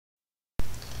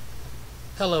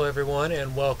Hello everyone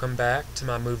and welcome back to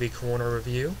my movie corner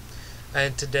review.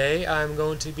 And today I'm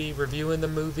going to be reviewing the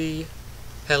movie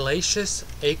Hellacious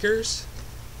Acres,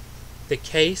 The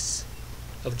Case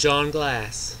of John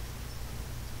Glass.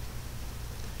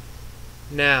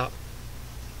 Now,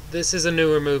 this is a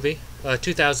newer movie,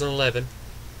 2011.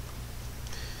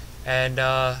 And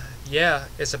yeah,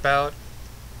 it's about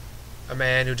a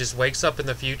man who just wakes up in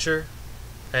the future,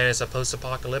 and it's a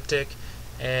post-apocalyptic,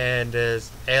 and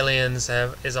aliens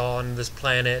is on this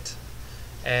planet,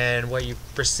 and what you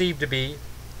perceive to be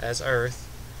as Earth.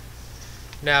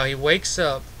 Now he wakes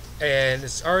up, and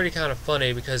it's already kind of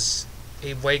funny because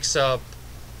he wakes up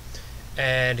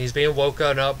and he's being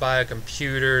woken up by a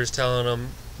computer telling him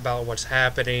about what's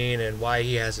happening and why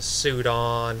he has a suit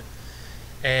on.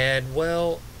 And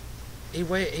well,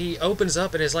 he opens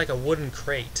up and it's like a wooden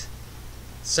crate,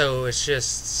 so it's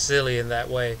just silly in that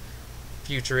way,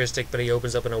 futuristic, but he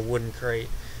opens up in a wooden crate.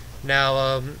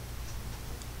 Now,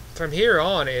 from here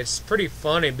on, it's pretty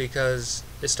funny because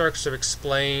it starts to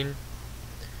explain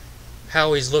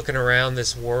how he's looking around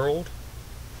this world,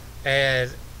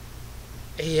 and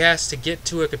he has to get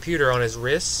to a computer on his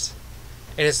wrist,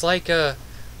 and it's like an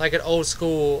old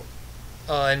school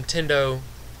Nintendo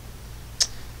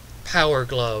Power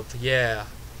Glove, yeah,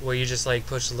 where you just like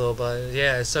push the little button,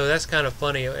 yeah. So that's kind of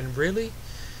funny, and really,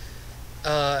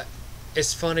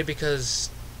 it's funny because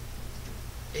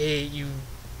you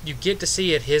get to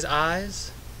see it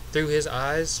through his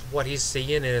eyes, what he's seeing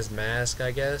in his mask,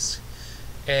 I guess.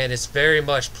 And it's very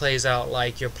much plays out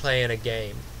like you're playing a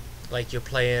game, like you're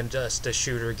playing just a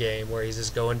shooter game where he's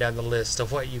just going down the list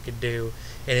of what you could do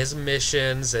and his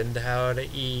missions and how to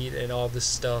eat and all this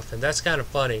stuff, and that's kind of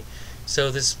funny.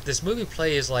 So this movie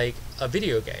plays like a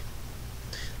video game.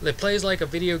 It plays like a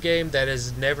video game that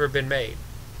has never been made.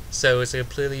 So it's a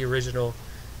completely original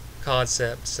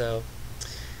concept. So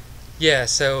yeah,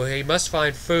 so he must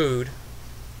find food.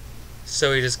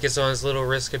 So he just gets on his little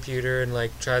wrist computer and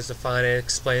like tries to find it,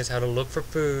 explains how to look for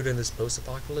food in this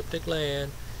post-apocalyptic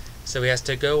land. So he has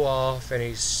to go off, and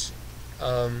he's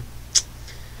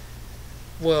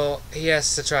well, he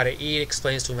has to try to eat,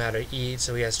 explains to him how to eat,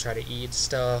 so he has to try to eat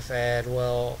stuff. And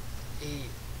well,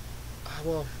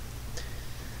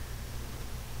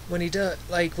 when he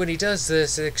does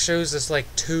this, it shows this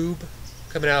like tube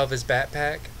coming out of his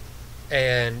backpack,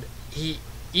 and he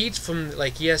eats from,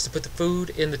 like, he has to put the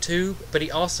food in the tube, but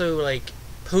he also like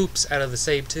poops out of the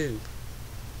same tube.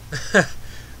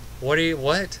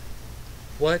 What?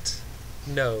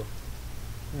 No,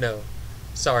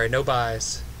 sorry, no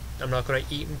bias. I'm not gonna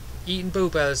eat and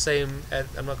poop out of the same.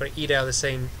 I'm not gonna eat out of the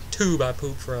same tube I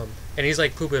poop from. And he's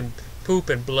like pooping poop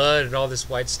and blood and all this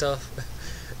white stuff.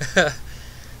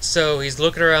 So he's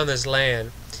looking around this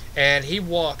land, and he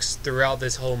walks throughout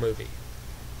this whole movie.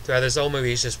 Throughout this whole movie,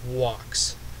 he just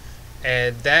walks,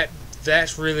 and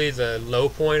that's really the low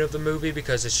point of the movie,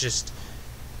 because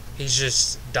he's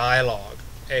just dialogue,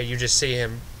 and you just see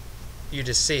him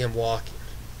walking.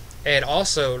 And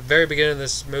also, very beginning of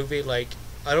this movie, like,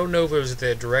 I don't know if it was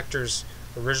the director's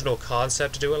original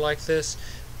concept to do it like this,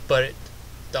 but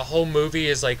the whole movie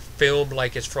is like filmed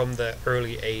like it's from the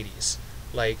early 80s,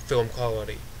 like film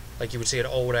quality. Like you would see an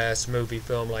old-ass movie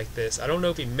film like this. I don't know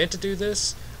if he meant to do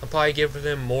this. I'm probably giving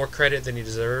him more credit than he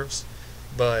deserves,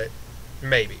 but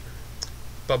maybe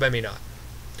not.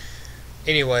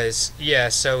 Anyways, yeah,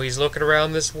 so he's looking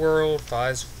around this world,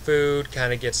 finds food,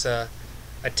 kind of gets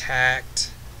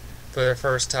attacked for the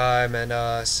first time,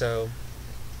 and so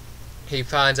he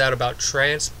finds out about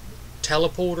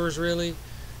teleporters, really,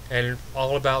 and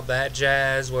all about that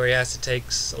jazz, where he has to take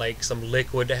like some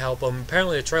liquid to help him.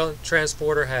 Apparently the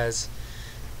transporter has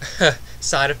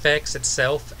side effects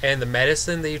itself, and the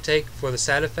medicine that you take for the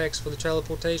side effects for the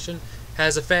teleportation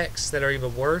has effects that are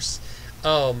even worse.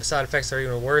 Side effects are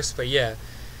even worse, but yeah.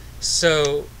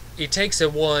 So he takes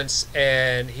it once,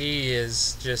 and he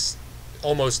is just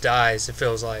almost dies, it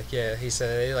feels like. Yeah, he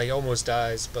said he like almost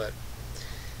dies, but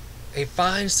he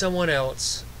finds someone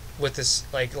else with this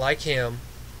like him,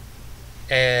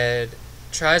 and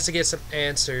tries to get some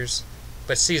answers,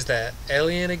 but sees that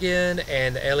alien again,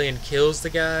 and the alien kills the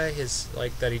guy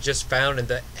that he just found. And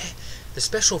the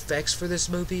special effects for this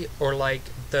movie are like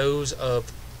those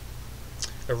of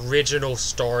original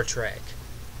Star Trek.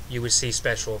 You would see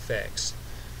special effects.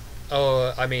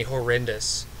 Oh, I mean,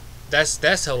 horrendous. That's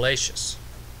hellacious.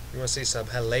 You want to see some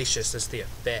hellacious? That's the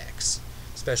effects,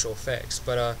 special effects.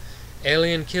 But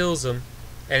alien kills him,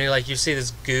 and you see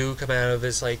this goo come out of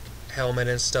his like helmet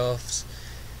and stuff.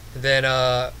 And then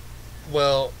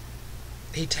well,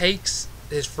 he takes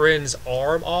his friend's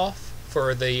arm off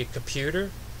for the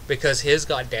computer because his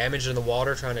got damaged in the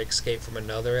water trying to escape from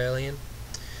another alien.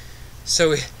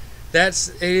 So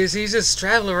he's just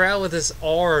traveling around with his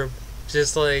arm,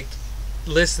 just like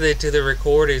listening to the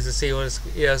recordings to see what's,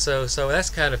 so that's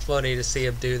kind of funny to see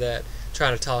him do that,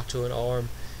 trying to talk to an arm.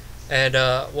 And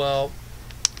well,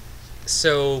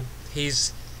 so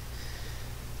he's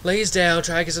lays down,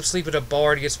 trying to get some sleep at a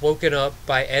bar, and gets woken up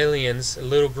by aliens, a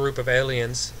little group of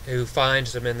aliens who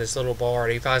finds him in this little bar.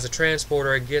 And he finds a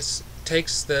transporter and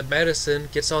takes the medicine,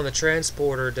 gets on the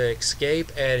transporter to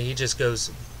escape, and he just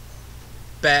goes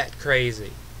bat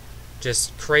crazy,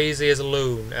 just crazy as a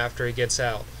loon after he gets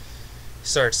out.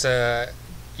 Starts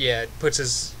puts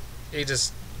his he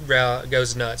just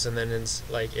goes nuts, and then it's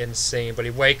like insane. But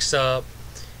he wakes up,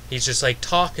 he's just like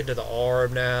talking to the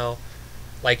arm now,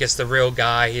 like it's the real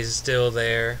guy. He's still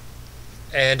there,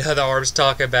 and the arm's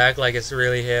talking back like it's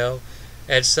really him.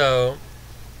 And so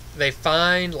they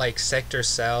find like Sector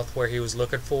South, where he was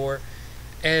looking for,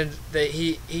 and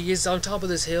he is on top of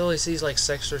this hill. He sees like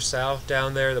Sector South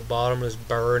down there. The bottom is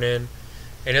burning,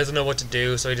 and he doesn't know what to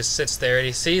do. So he just sits there, and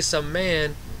he sees some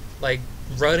man like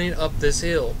running up this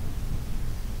hill.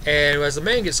 And as the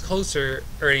man gets closer,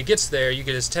 or he gets there, you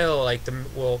can just tell like in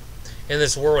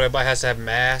this world everybody has to have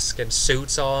masks and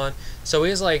suits on. So he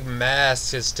has like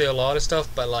masks and still a lot of stuff,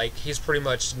 but like he's pretty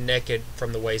much naked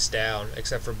from the waist down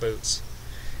except for boots.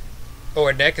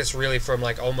 Or neck is really from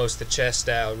like almost the chest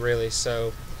down, really,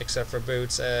 so except for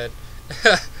boots. And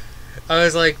I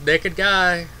was like, naked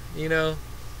guy, and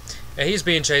he's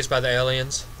being chased by the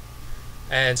aliens.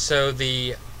 And so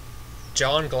the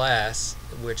John Glass,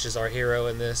 which is our hero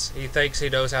in this, he thinks he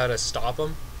knows how to stop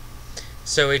him.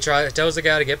 So he tells the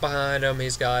guy to get behind him.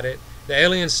 He's got it. The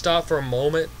aliens stop for a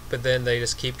moment, but then they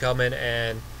just keep coming,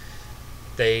 and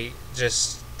the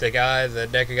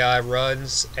naked guy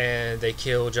runs, and they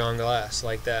kill John Glass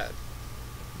like that.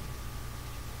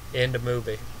 End of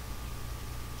movie.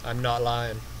 I'm not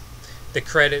lying. The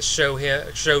credits show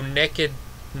naked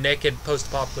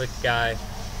post-apocalyptic guy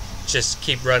just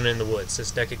keep running in the woods.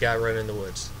 This naked guy running in the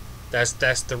woods. That's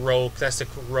the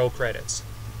roll credits.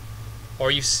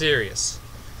 Are you serious?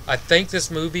 I think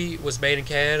this movie was made in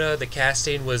Canada. The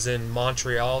casting was in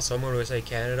Montreal, so I'm going to say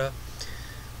Canada.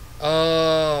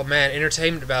 Oh man,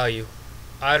 entertainment value.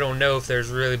 I don't know if there's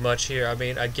really much here. I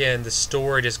mean, again, the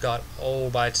story just got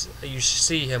old you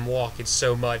see him walking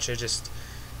so much, it just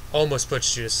almost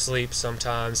puts you to sleep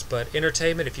sometimes. But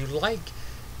entertainment, if you like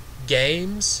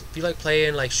games, if you like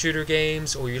playing like shooter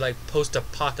games, or you like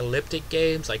post-apocalyptic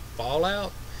games like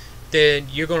Fallout, then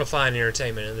you're going to find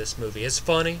entertainment in this movie. It's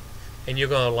funny, and you're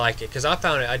going to like it. Because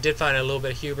I did find it a little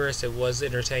bit humorous. It was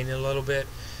entertaining a little bit.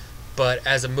 But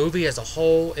as a movie as a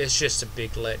whole, it's just a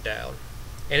big letdown.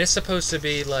 And it's supposed to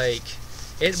be like,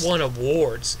 it won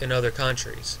awards in other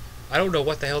countries. I don't know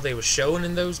what the hell they were showing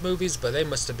in those movies, but they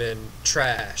must have been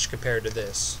trash compared to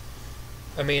this.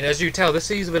 I mean, as you tell, this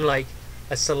has been like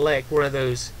a select, one of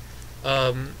those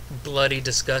bloody,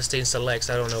 disgusting selects.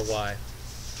 I don't know why.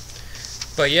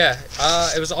 But yeah,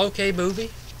 it was an okay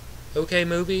movie.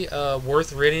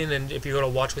 Worth renting, and if you're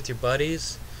going to watch with your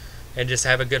buddies and just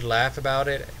have a good laugh about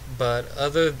it. But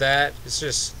other than that, it's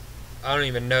just, I don't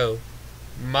even know.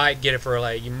 You might rent it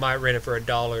for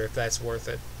 $1 if that's worth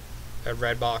it at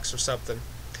Redbox or something.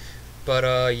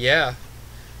 But yeah,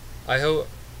 I hope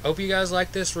you guys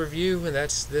like this review, and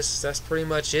that's pretty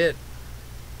much it.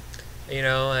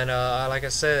 And like I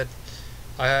said,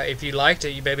 if you liked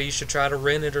it, maybe you should try to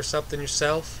rent it or something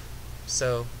yourself.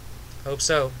 So, hope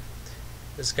so.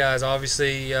 This guy's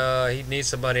obviously he needs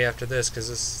some money after this,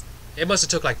 because it must have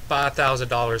took like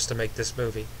 $5,000 to make this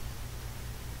movie.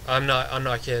 I'm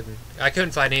not kidding. I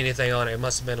couldn't find anything on it. It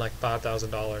must have been like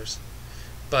 $5,000.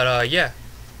 But yeah,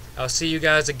 I'll see you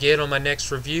guys again on my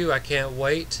next review. I can't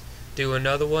wait. Do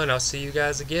another one. I'll see you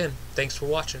guys again. Thanks for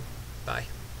watching. Bye.